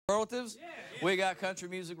Relatives, we got country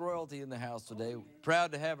music royalty in the house today.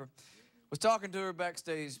 Proud to have her. Was talking to her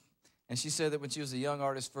backstage, and she said that when she was a young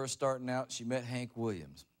artist first starting out, she met Hank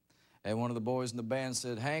Williams. And one of the boys in the band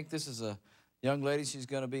said, "Hank, this is a young lady. She's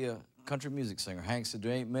going to be a country music singer." Hank said,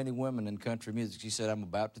 "There ain't many women in country music." She said, "I'm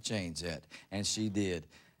about to change that." And she did.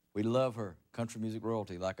 We love her. Country music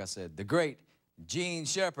royalty, like I said. The great Jean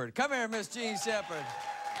Shepard. Come here, Miss Jean Shepard.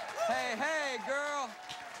 Hey, hey, girl.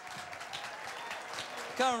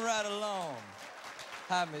 Come right along.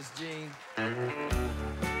 Hi, Miss Jean.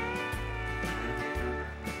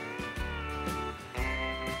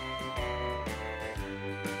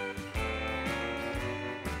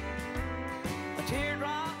 A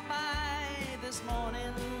teardrop by this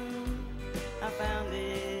morning, I found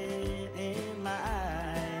it in my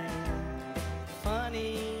eye.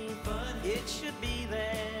 Funny, it should be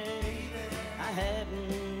there. I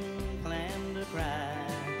hadn't planned to cry,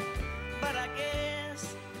 but I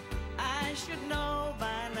guess I should know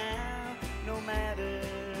by now, no matter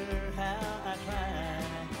how I try.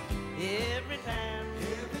 Every time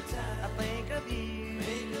I think of you,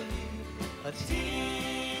 a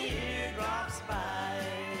tear drops by.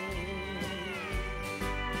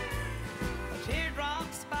 A tear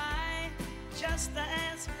drops by just to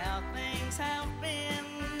ask how things have been.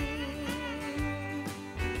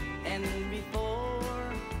 And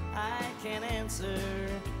before I can answer,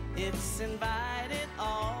 it's invited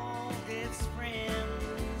all its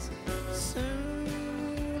friends.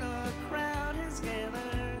 Soon a crowd has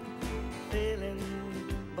gathered, filling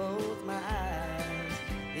both my eyes.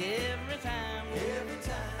 Every time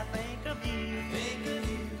I think of you,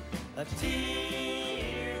 a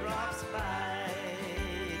tear drops by.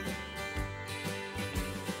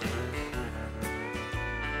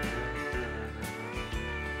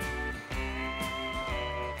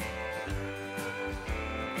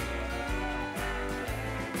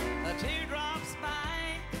 A tear drops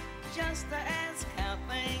by just to ask how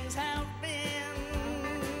things have been.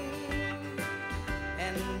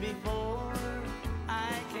 And before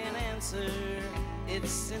I can answer,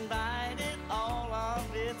 it's invited all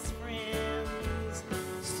of its friends.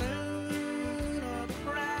 Soon a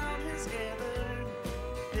crowd has gathered,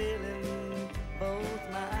 filling both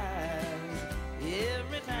my eyes.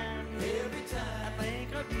 Every time I think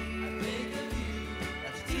of you, a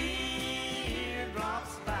tear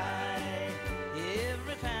drops by.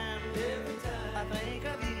 Every time I think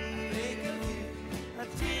of you, a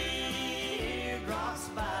tear drops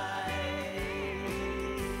by.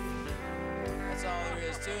 That's all there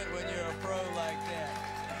is to it when you're a pro like that.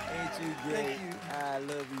 Ain't you great? Thank you. I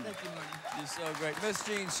love you. Thank you, Marty. You're so great. Miss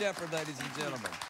Jean Shepard, ladies and gentlemen.